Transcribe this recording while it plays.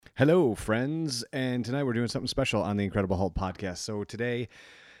Hello, friends, and tonight we're doing something special on the Incredible Hulk podcast. So today,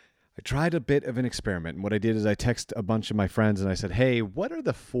 I tried a bit of an experiment, and what I did is I texted a bunch of my friends, and I said, hey, what are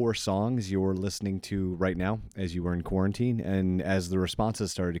the 4 songs you're listening to right now as you were in quarantine? And as the responses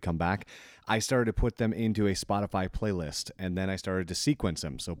started to come back, I started to put them into a Spotify playlist, and then I started to sequence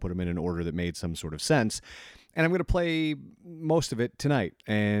them, so put them in an order that made some sort of sense. And I'm going to play most of it tonight,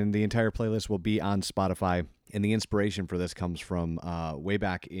 and the entire playlist will be on Spotify. And the inspiration for this comes from way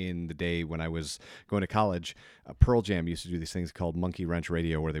back in the day when I was going to college. Pearl Jam used to do these things called Monkeywrench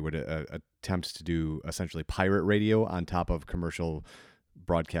radio, where they would attempt to do essentially pirate radio on top of commercial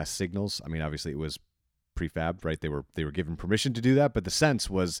broadcast signals. I mean, obviously it was prefab, right? They were given permission to do that, but the sense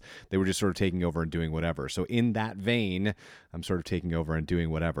was they were just sort of taking over and doing whatever. So in that vein, I'm sort of taking over and doing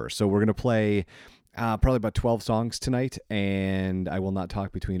whatever. So we're going to play probably about 12 songs tonight, and I will not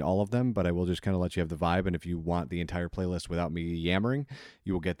talk between all of them, but I will just kind of let you have the vibe. And if you want the entire playlist without me yammering,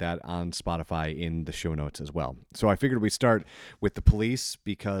 you will get that on Spotify in the show notes as well. So I figured we'd start with The Police,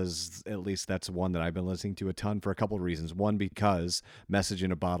 because at least that's one that I've been listening to a ton for a couple of reasons. One, because Message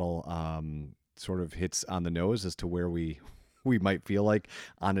in a Bottle sort of hits on the nose as to where we might feel like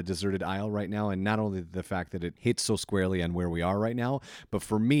on a deserted aisle right now. And not only the fact that it hits so squarely on where we are right now, but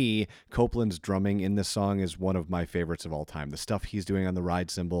for me, Copeland's drumming in this song is one of my favorites of all time. The stuff he's doing on the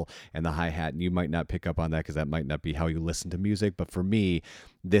ride cymbal and the hi-hat, and you might not pick up on that because that might not be how you listen to music, but for me,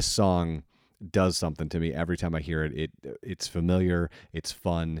 this song does something to me every time I hear it. It's familiar, it's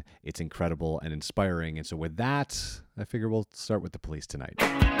fun, it's incredible and inspiring. And so with that, I figure we'll start with The Police tonight.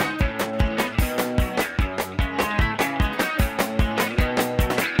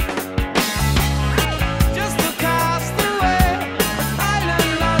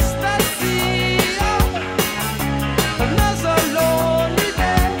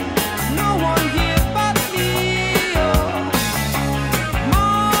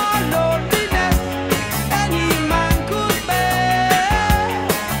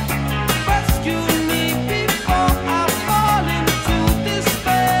 Rescue me before I fall into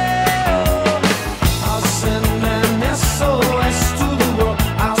despair.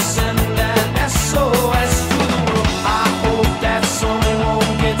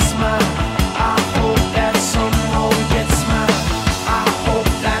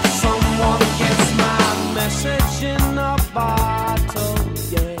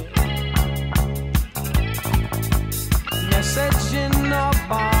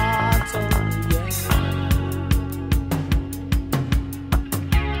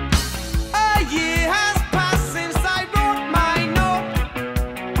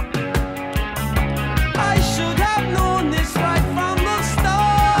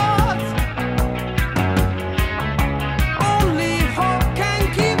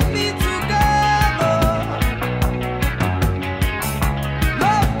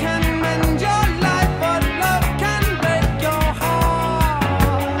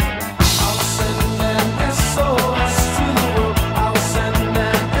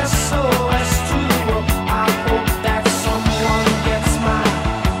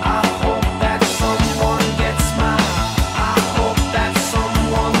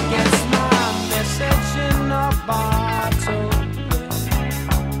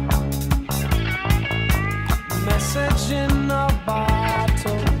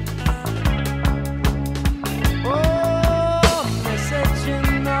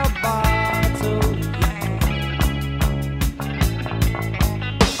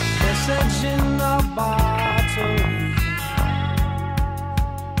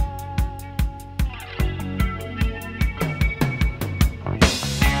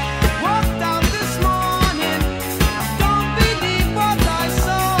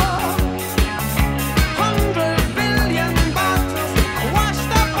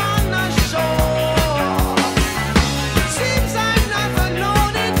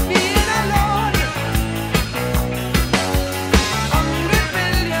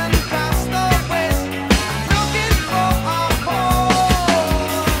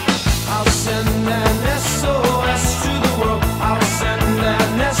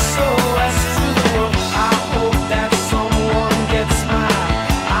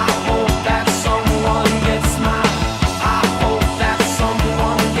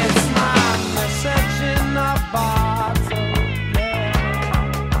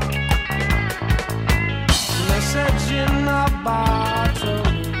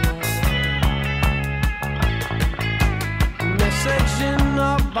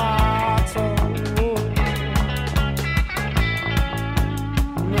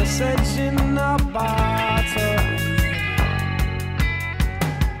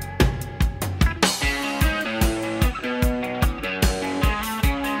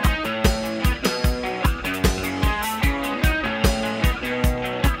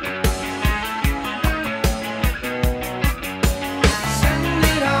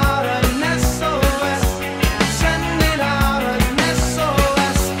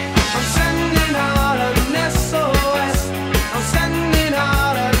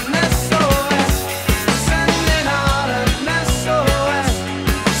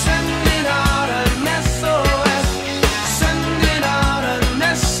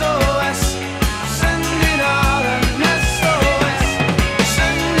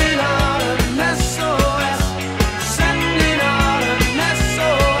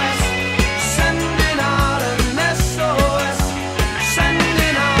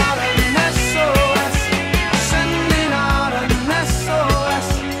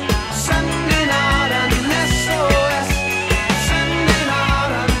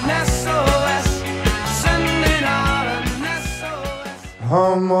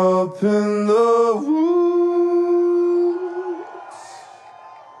 up in the woods,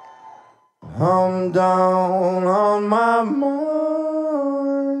 I'm down on my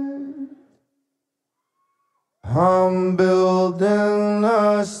mind, I'm building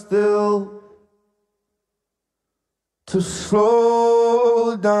a still to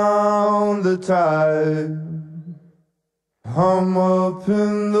slow down the tide. I'm up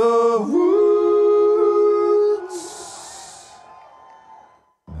in the woods,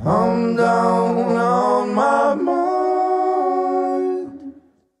 I'm down on my mind,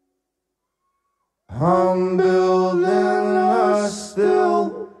 I'm building a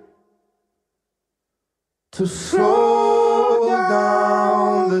still to slow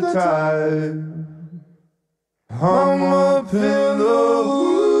down the tide. I'm up in the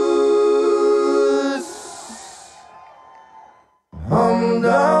woods, I'm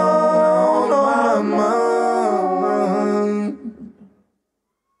down on my mind,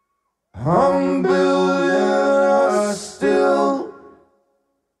 I'm building a still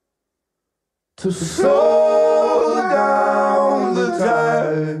to slow down the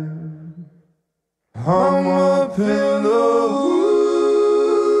tide. I'm up in the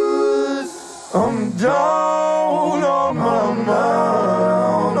woods, I'm down on my mind,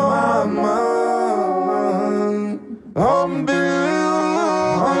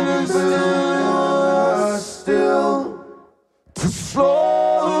 I'm building a still to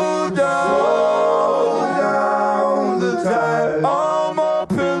slow down the tide. I'm up in the woods, I'm down on my mind, I'm building a still to slow down the tide. I'm up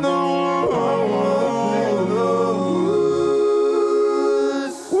in the woods,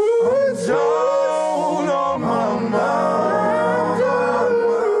 I'm down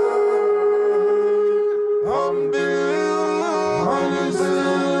I'm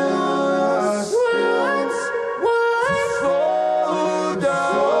building a still slow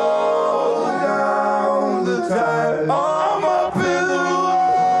down the tide. I'm up in the woods,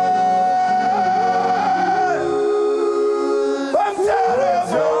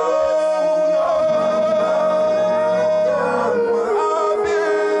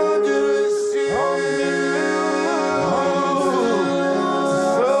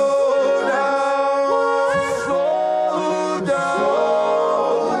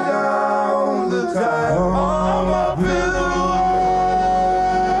 I'm down down the tide. I'm up in the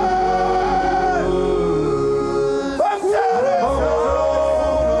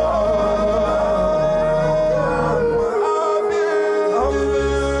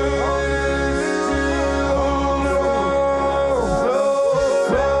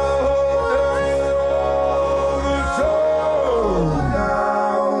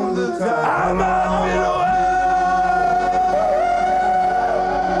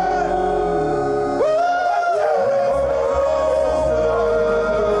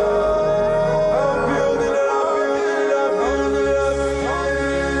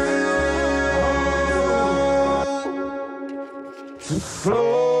to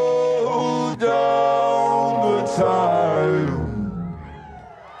slow down the tide.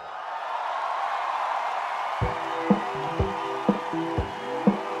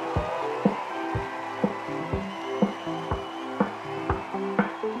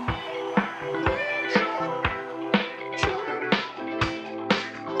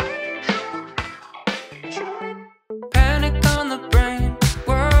 Panic on the brain,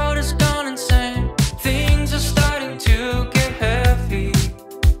 world has gone insane. Things are starting to get heavy.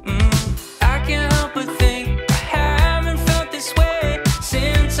 I can't help but think I haven't felt this way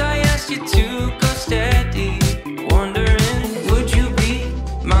since I asked you to go steady. Wondering, would you be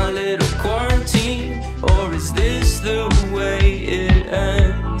my little quarantine, or is this the way it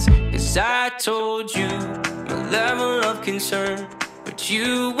ends? 'Cause I told you my level of concern, but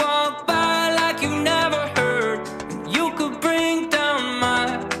you walk by like you never heard. You could bring down my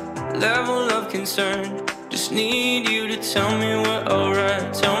level of concern. Just need you to tell me we're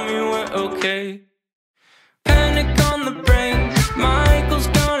alright, tell me we're okay. Panic on the brain, Michael's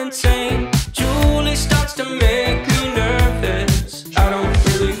gone insane. Julie starts to make me nervous. I don't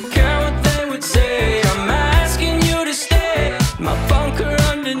really care what they would say. I'm asking you to stay, my bunker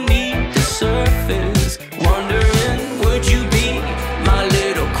underneath the surface. Wondering, would you be my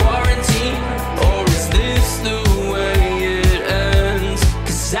little quarantine, or is this the way it ends?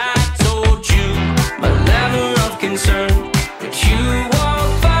 'Cause I told you my level of concern, but you walk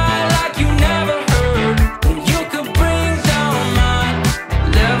by like you never heard. And you could bring down my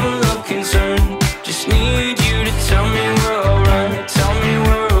level of concern. Just need you to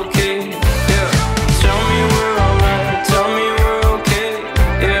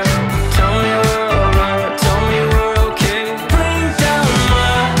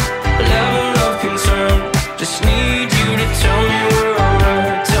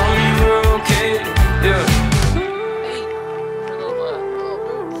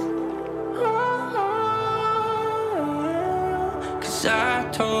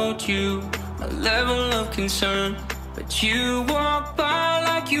of concern. But you walk by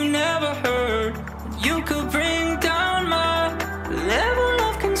like you never heard. You could bring down my level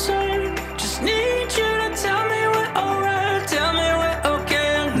of concern. Just need you to tell me we're alright. Tell me we're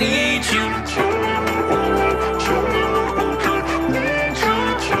okay. I need you to tell me we're alright. Tell me we're okay. Need you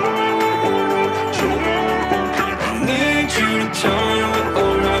to tell me we're alright. Tell me we're okay. I need you to tell me we're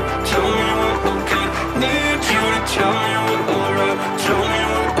alright. Tell me we're okay. Need you to tell me we're alright. Tell me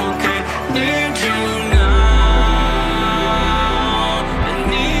we're okay. Need you now.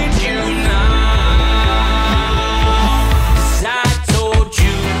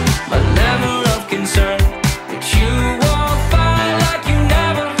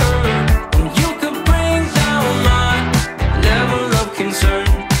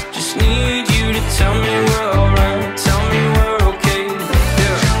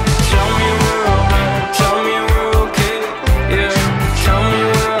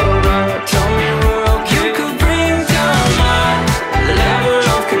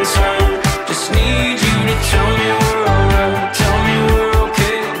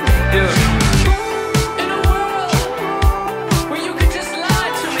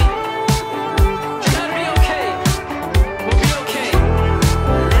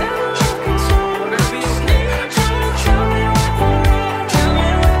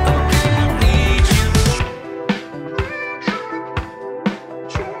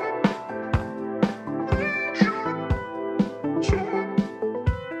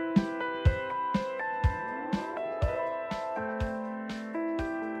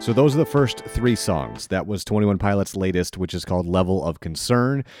 So those are the first three songs. That was 21 Pilots' latest, which is called Level of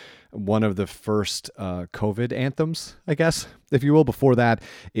Concern. One of the first COVID anthems, I guess, if you will. Before that,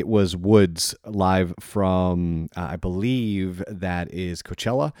 it was Woods live from, I believe that is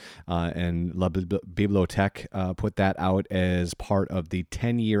Coachella, and La Bibliothèque put that out as part of the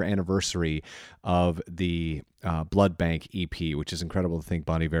 10-year anniversary of the Blood Bank EP, which is incredible to think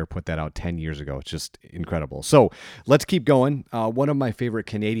Bon Iver put that out 10 years ago. It's just incredible. So let's keep going. One of my favorite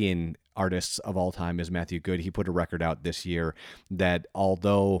Canadian artists of all time is Matthew Good. He put a record out this year that,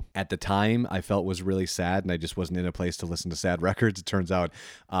 although at the time I felt was really sad and I just wasn't in a place to listen to sad records, it turns out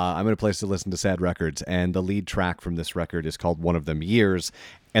I'm in a place to listen to sad records, and the lead track from this record is called One of Them Years,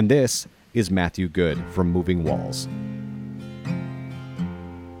 and this is Matthew Good from Moving Walls.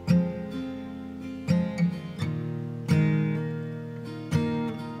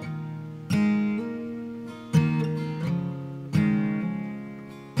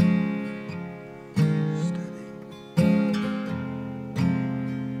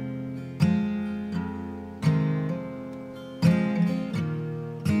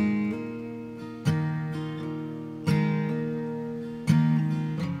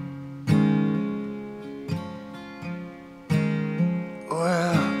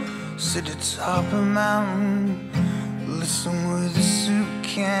 Sit atop a mountain, listen with a soup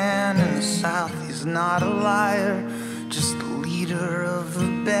can in the south. He's not a liar, just the leader of a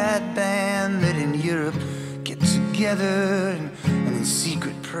bad band that in Europe get together and in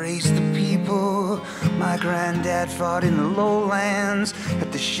secret praise the people. My granddad fought in the lowlands,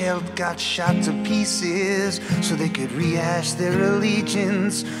 had the shell got shot to pieces so they could rehash their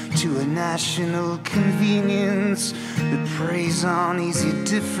allegiance to a national convenience that preys on easy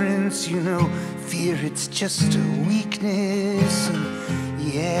difference. You know, fear, it's just a weakness. And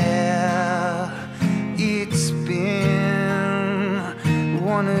yeah, it's been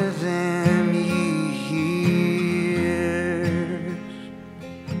one of them years.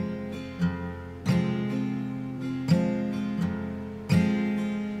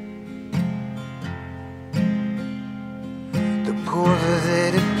 The poor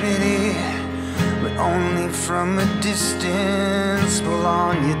that it pity, but only from a distance. Pull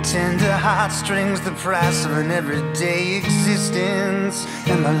on your tender heartstrings, the price of an everyday existence.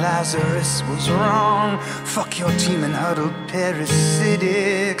 And the Lazarus was wrong. Fuck your team and huddled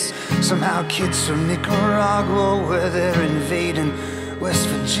parasitics. Somehow kids from Nicaragua, where they're invading West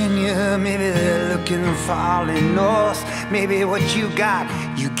Virginia. Maybe they're looking farly north. Maybe what you got,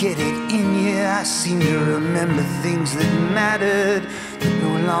 you get it in you. I seem to remember things that mattered, that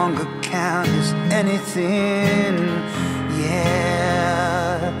no longer count as anything.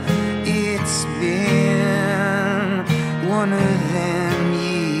 Yeah, it's been one of them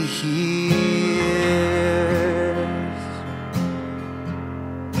years.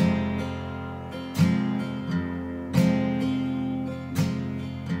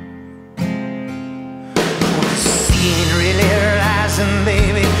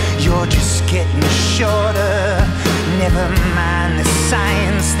 Baby, you're just getting shorter. Never mind the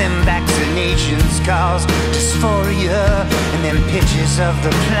science, them vaccinations cause dysphoria, and them pictures of the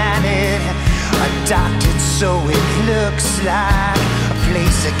planet adopted, so it looks like a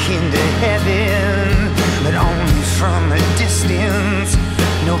place akin to heaven, but only from a distance.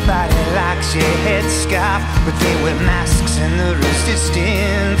 Nobody likes your headscarf, but they wear masks in the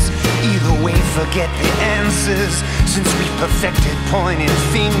resistance. Either way, forget the answers, since we perfected pointing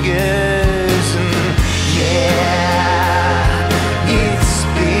fingers. And yeah, it's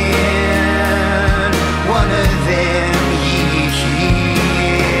been one of them years.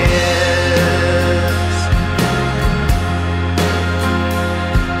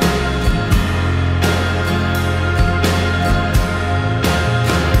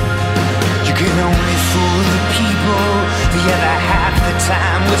 You can only fool the people the other half the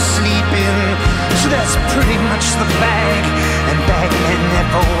time we're sleeping. So that's pretty much the bag, and bagmen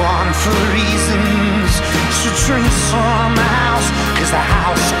never won for reasons. So drinks from the house, cause the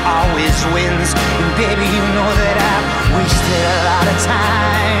house always wins. And baby, you know that I've wasted a lot of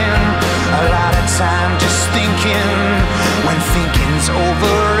time just thinking, when thinking's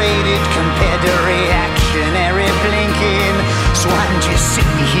overrated compared to reactionary blinking. So I'm just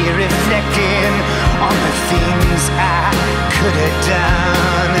sitting here reflecting on the things I could have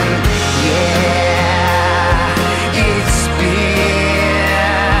done. And yeah, it's been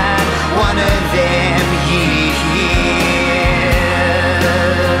one of them years.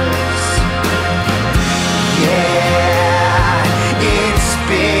 Yeah, it's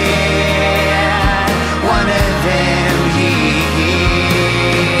been one of them years.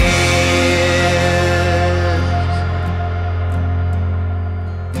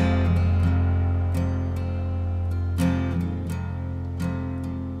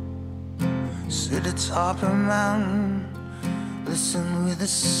 Sit atop a mountain, listen with a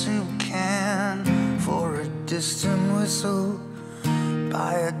soup can for a distant whistle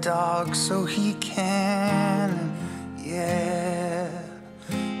by a dog so he can. Yeah,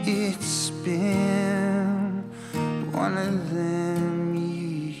 it's been one of them years.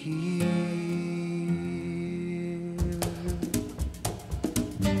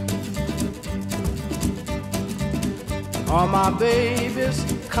 Oh, my baby's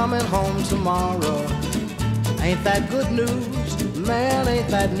coming home tomorrow. Ain't that good news? Man, ain't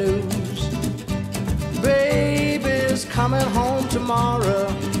that news? Baby's coming home tomorrow.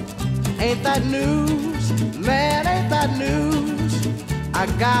 Ain't that news? Man, ain't that news? I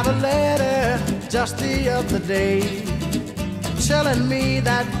got a letter just the other day telling me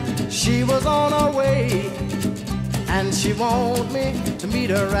that she was on her way, and she want me to meet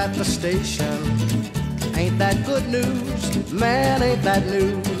her at the station. Ain't that good news? Man, ain't that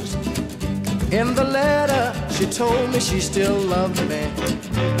news? In the letter, she told me she still loved me.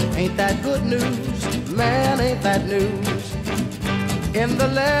 Ain't that good news? Man, ain't that news? In the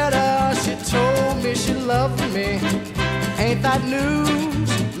letter, she told me she loved me. Ain't that news?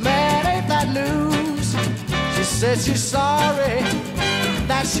 Man, ain't that news? She said she's sorry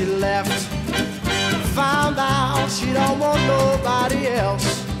that she left. Found out she don't want nobody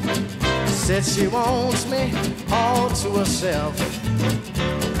else. Said she wants me all to herself.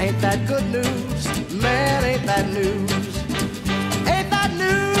 Ain't that good news? Man, ain't that news? Ain't that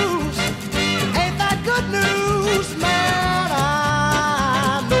news? Ain't that good news? Man,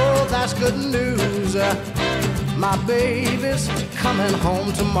 I know that's good news. My baby's coming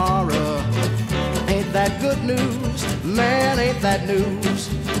home tomorrow. Ain't that good news? Man, ain't that news?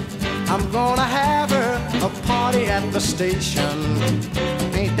 I'm gonna have her a party at the station.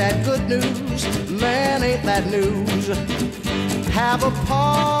 Ain't that good news? Man, ain't that news? Have a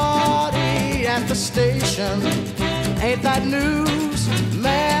party at the station. Ain't that news?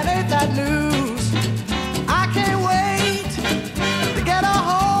 Man, ain't that news? I can't wait to get her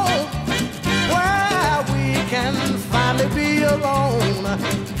home where we can finally be alone.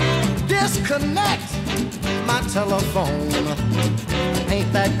 Disconnect my telephone.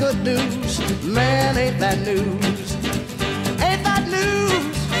 Ain't that good news? Man, ain't that news? Ain't that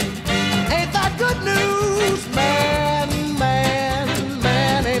news? Ain't that good news? Man, man,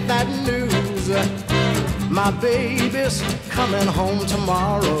 man, ain't that news? My baby's coming home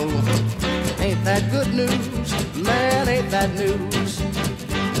tomorrow. Ain't that good news? Man, ain't that news?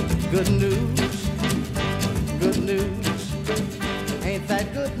 Good news, good news. Ain't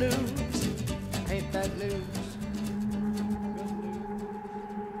that good news? Ain't that news?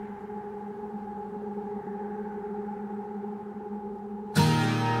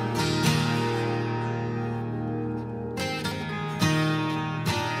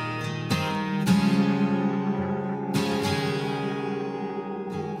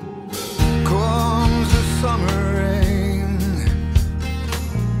 Summer rain,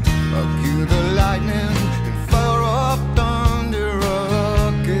 I cue the lightning and fire up thunder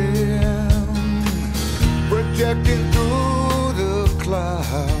again.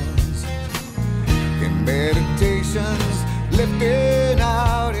 lifting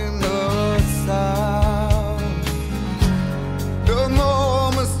out in the sound. The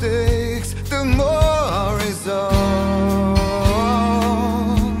more mistakes, the more results.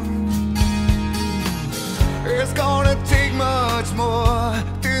 It's gonna take much more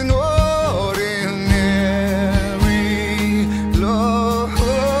than ordinary love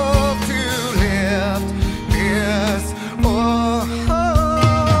to lift this world.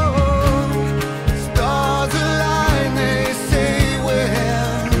 Stars align, they say,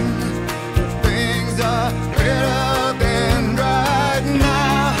 when things are better than right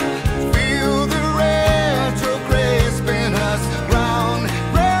now. Feel the retrograde spin us round,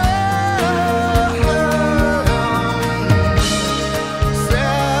 round.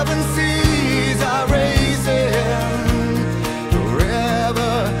 Seven seas are racing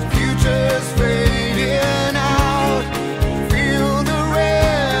forever, futures fading out. Feel the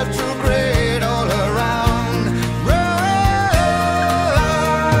retrograde all around, round.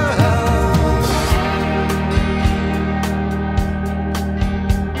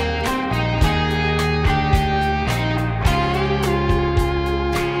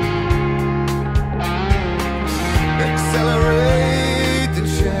 Accelerate the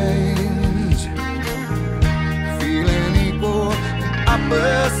change, feeling equal,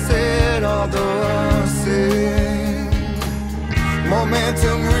 opposite of the same.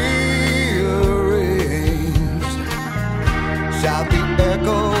 Momentum rearranged, shout the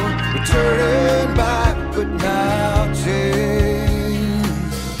echo, returning back, but now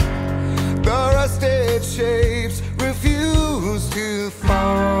changed. The rusted shapes refuse to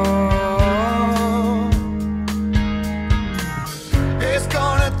fall. It's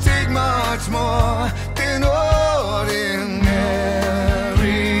gonna take much more than ordinary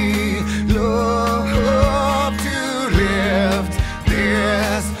love to lift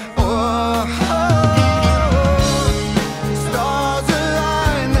this world. Stars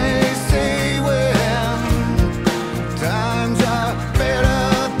align, they say, when times are better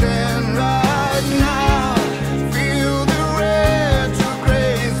than right now. Feel the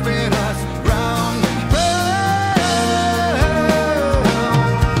retrograde spin us round, round.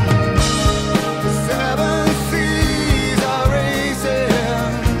 Seven seas are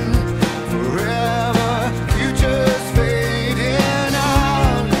racing forever, futures fading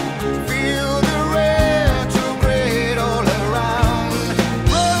out. Feel the retrograde all around,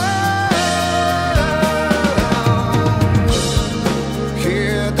 round.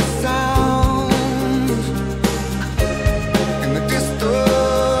 Hear the sound in the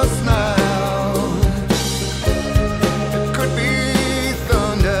distance now. It could be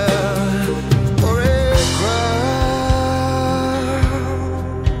thunder or a crowd.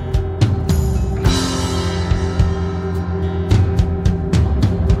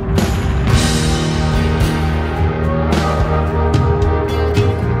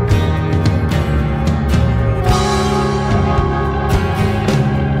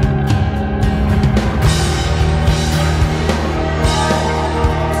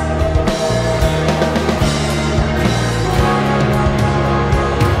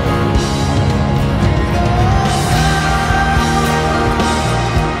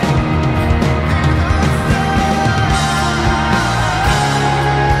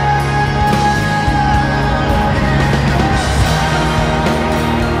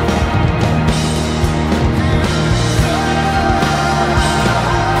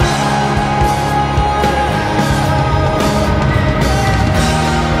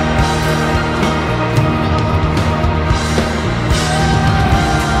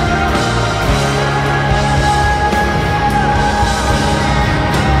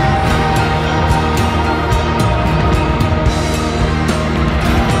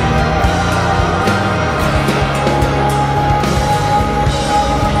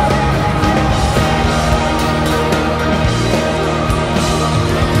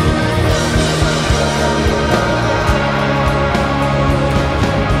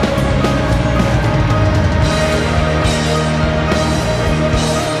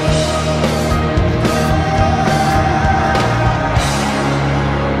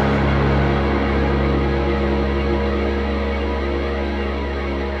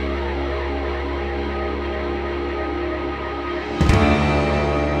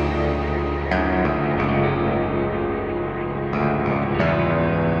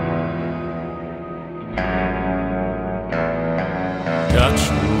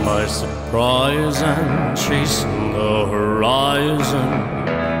 Catching by surprise and chasing the horizon.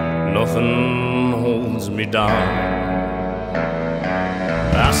 Nothing holds me down.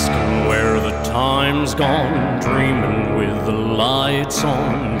 Asking where the time's gone, dreaming with the lights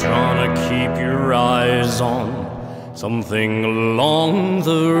on, trying to keep your eyes on something along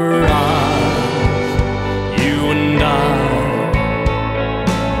the rise. You and I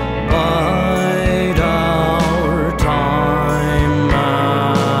bide our time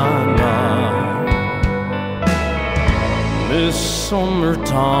and I this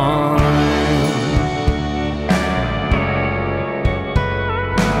summertime.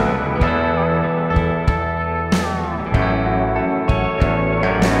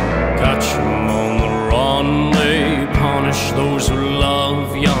 Those who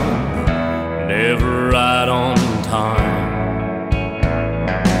love young, never right on time.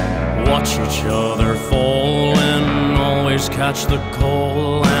 Watch each other fall and always catch the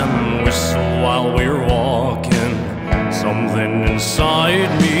call and whistle while we're walking. Something inside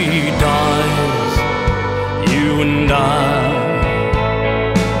me dies, you and I.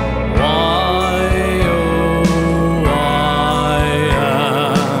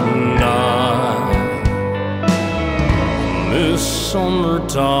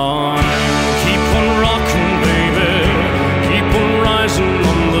 Summertime, keep on rocking, baby, keep on rising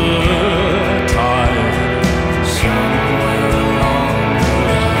on the tide. Somewhere along the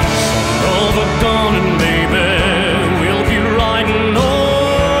line, some overdawning, baby, we'll be riding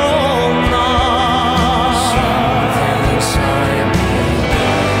all night. Something inside me,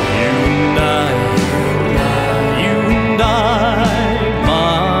 you and I, you and I,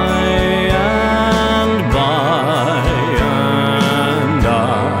 by and by.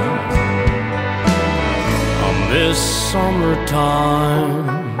 This summertime.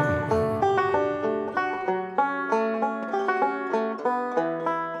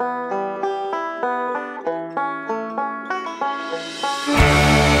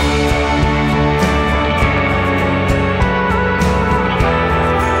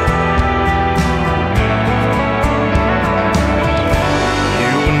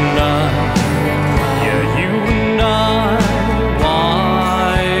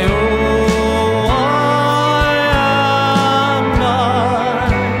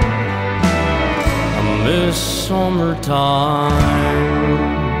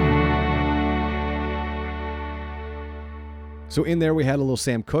 So in there we had a little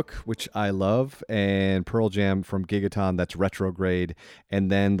Sam Cooke, which I love, and Pearl Jam from Gigaton, that's Retrograde.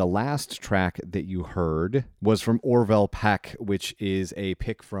 And then the last track that you heard was from Orville Peck, which is a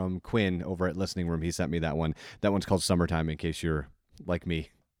pick from Quinn over at Listening Room. He sent me that one. That one's called Summertime, in case you're like me,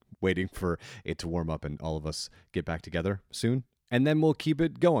 waiting for it to warm up and all of us get back together soon. And then we'll keep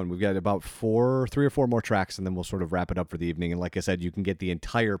it going. We've got about 3 or 4 more tracks, and then we'll sort of wrap it up for the evening. And like I said, you can get the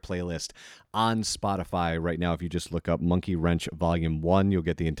entire playlist on Spotify right now. If you just look up Monkeywrench Volume 1, you'll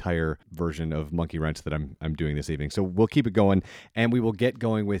get the entire version of Monkeywrench that I'm doing this evening. So we'll keep it going, and we will get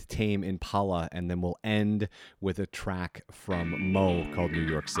going with Tame Impala, and then we'll end with a track from Mo called New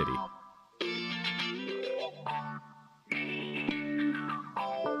York City.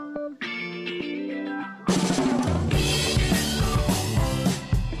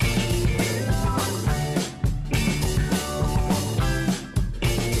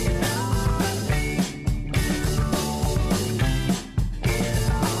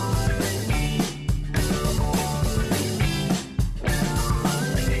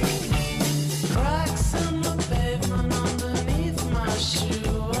 Cracks in the pavement underneath my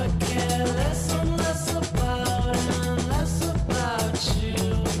shoe. I can't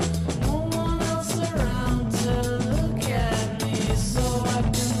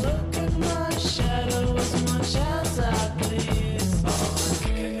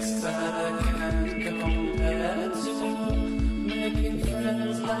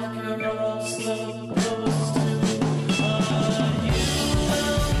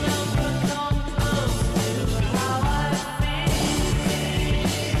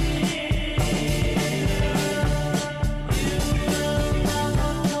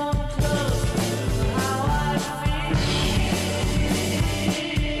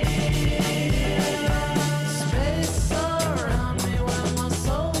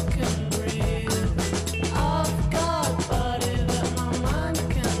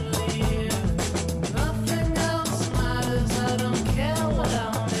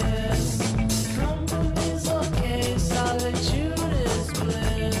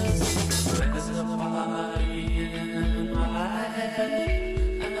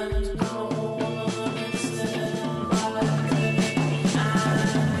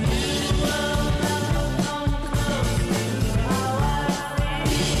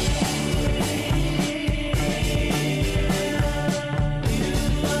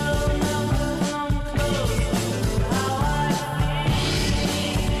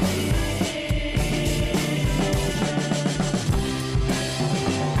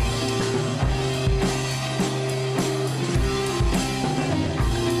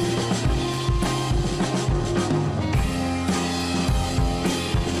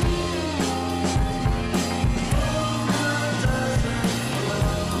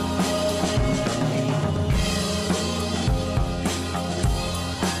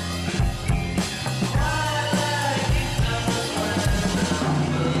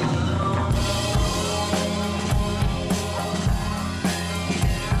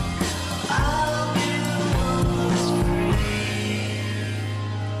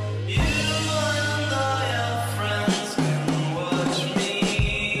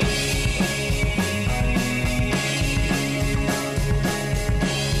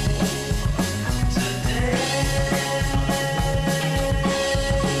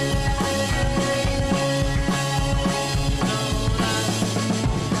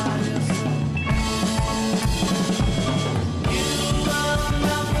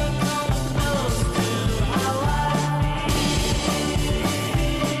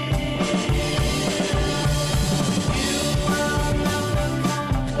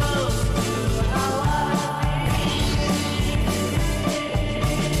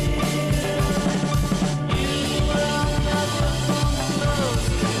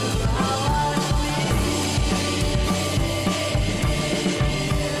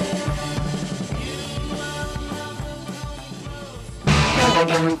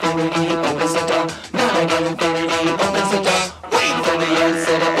infinity opens the door. Not again infinity opens the door. Wait for the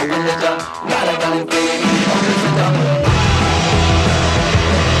answer to open the door. Not again infinity opens the door.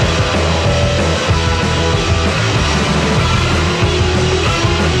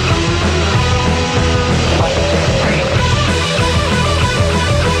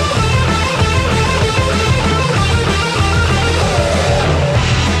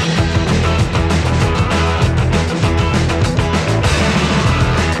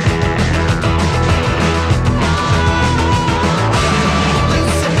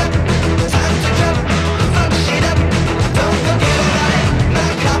 Loosen up, time to jump, fuck shit up.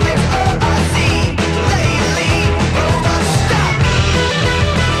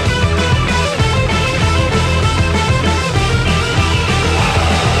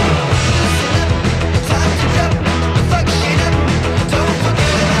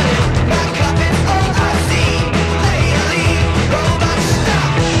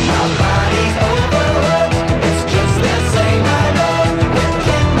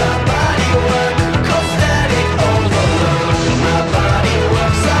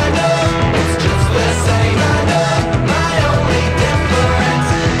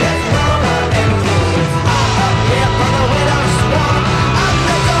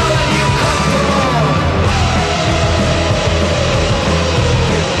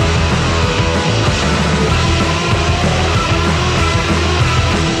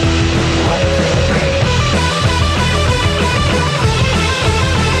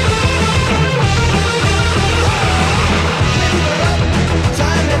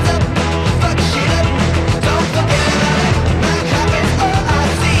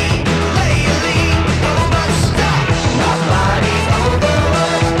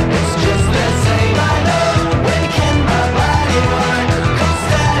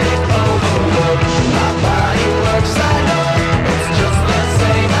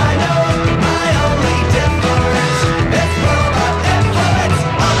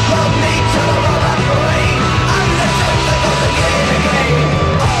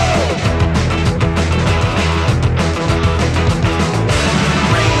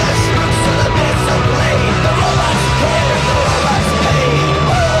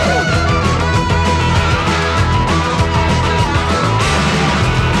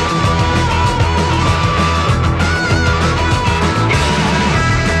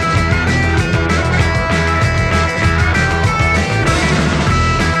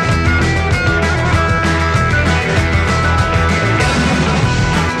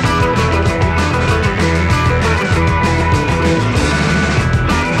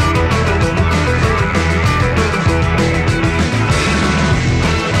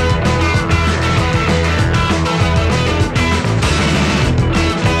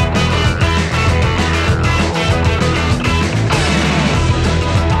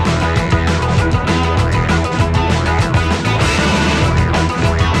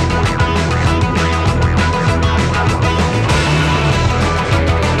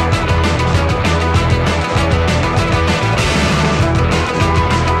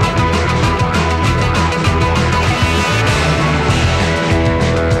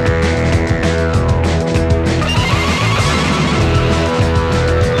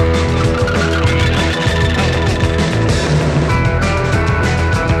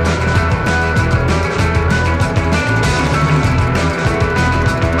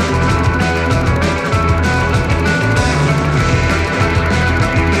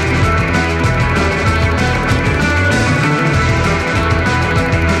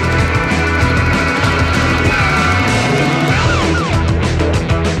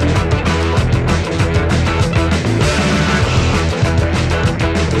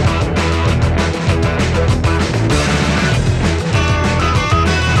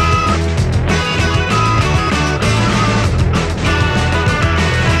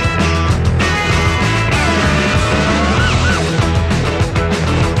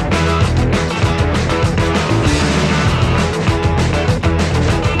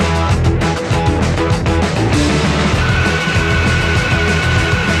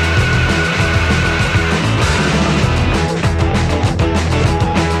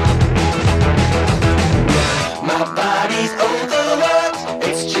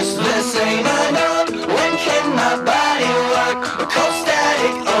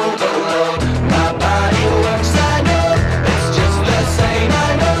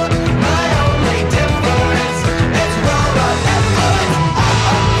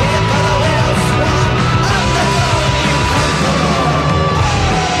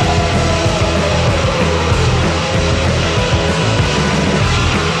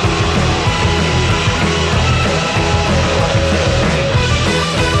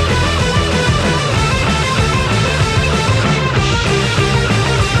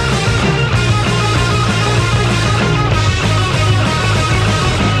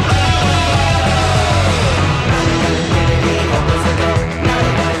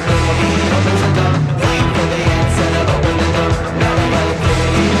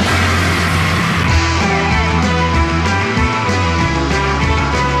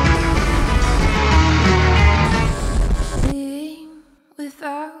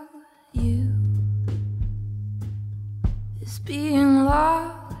 being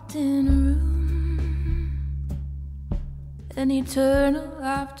locked in a room. An eternal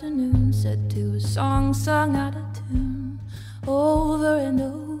afternoon set to a song sung out of tune over and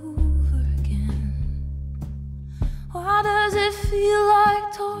over again. Why does it feel like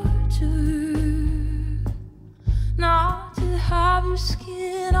torture not to have your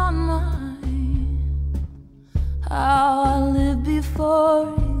skin on mine? How I lived before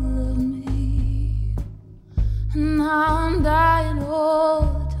you loved me, and now I'm dying all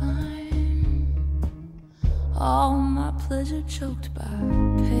the time. All my pleasure choked by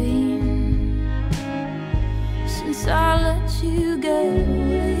pain. Since I let you get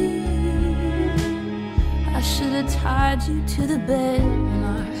away, I should have tied you to the bed when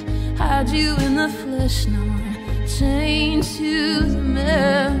I had you in the flesh. Now I'm chained to the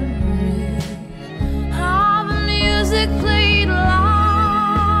memory of the music played loud.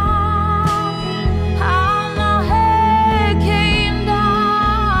 How my hair came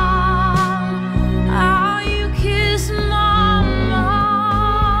down, how you kissed my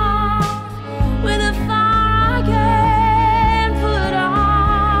mouth with a fire I can't put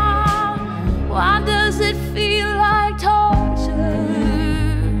out. Why does it feel like torture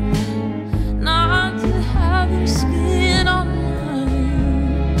not to have your skin on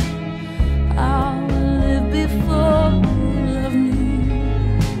mine? How I lived before you loved me,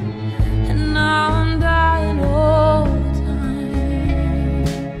 and now I'm dying all the time.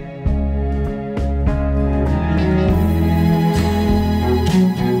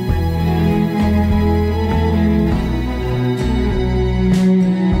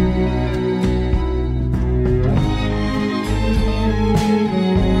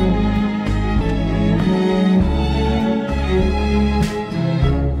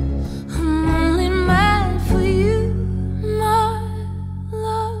 I'm only mad for you, my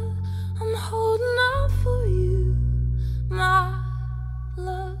love. I'm holding out for you, my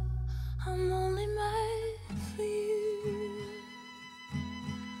love. I'm only mad for you.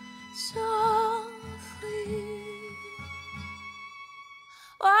 Softly.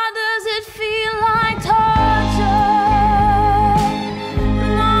 Why does it feel like torture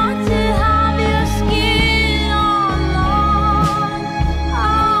not to have your skin on mine? I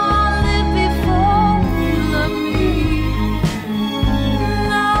lived before you loved me,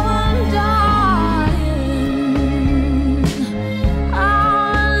 now I'm dying. I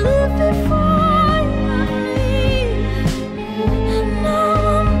lived before you loved me, and now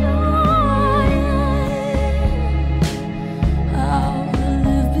I'm dying. How I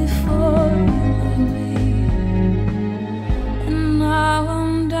lived before you loved me, and now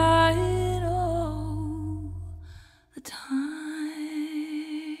I'm dying all the time.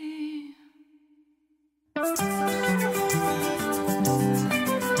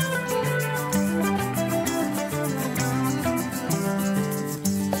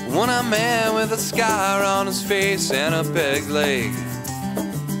 One-eyed man with a scar on his face and a peg leg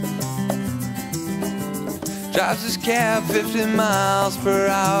drives his cab 50 miles per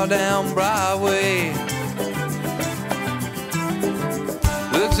hour down Broadway.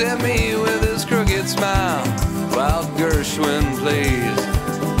 Looks at me with his crooked smile while Gershwin plays.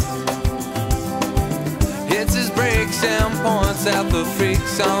 Hits his brakes and points out the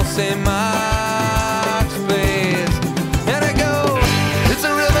freaks on St. Mark's Place. And I go, it's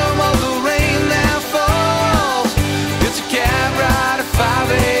a rhythm of the rain that falls. It's a cab ride at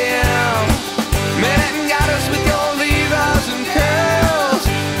 5 a.m. Manhattan got us with your Levi's and curls.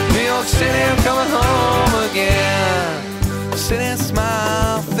 New York City, I'm coming home again. Sit and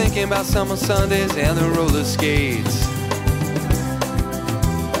smile, thinking about summer Sundays and the roller skates.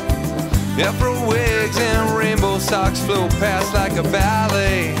 Afro wigs and rainbow socks flow past like a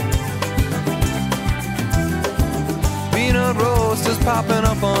ballet. Peanut roasters popping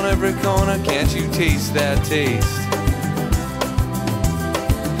up on every corner. Can't you taste that taste?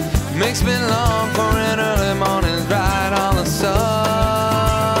 Makes me long for an early morning ride on the subway.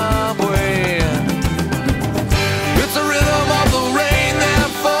 It's a rhythm of the rain that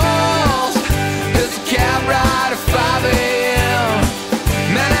falls. It's a cab ride at 5 a.m.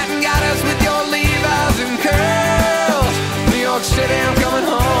 Manhattan got us with your Levi's and curls. New York City, I'm coming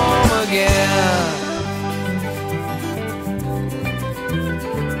home again.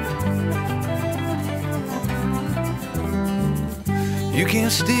 You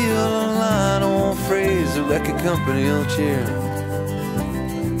can't steal a line or one phrase, a record company will cheer.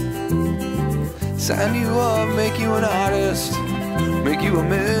 Sign you up, make you an artist, make you a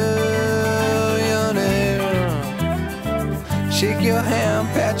millionaire. Shake your hand,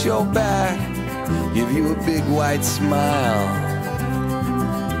 pat your back, give you a big white smile.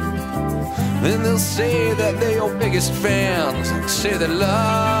 Then they'll say that they're your biggest fans, say they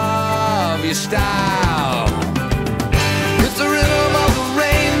love your style. It's the rhythm of the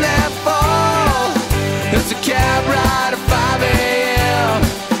rain that falls. It's a cab ride at 5 a.m.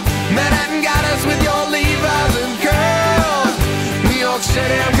 Manhattan got us with your Levi's and curls. New York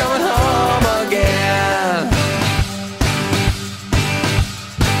City, I'm coming home again.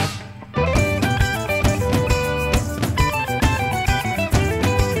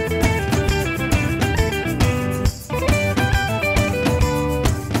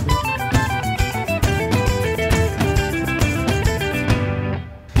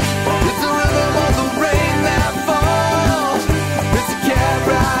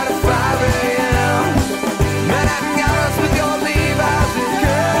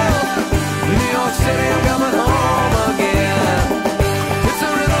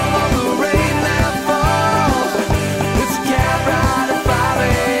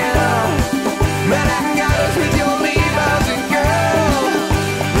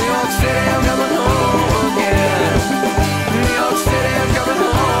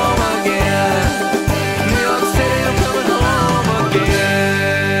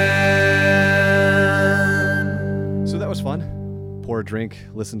 Drink,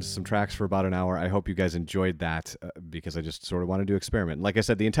 listen to some tracks for about an hour. I hope you guys enjoyed that because I just sort of wanted to experiment. Like I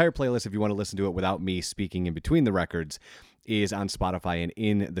said, the entire playlist, if you want to listen to it without me speaking in between the records, is on Spotify and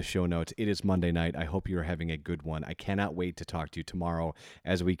in the show notes. It is Monday night. I hope you're having a good one. I cannot wait to talk to you tomorrow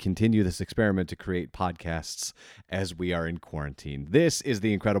as we continue this experiment to create podcasts as we are in quarantine. This is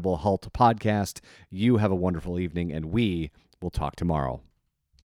the Incredible Halt Podcast. You have a wonderful evening, and we will talk tomorrow.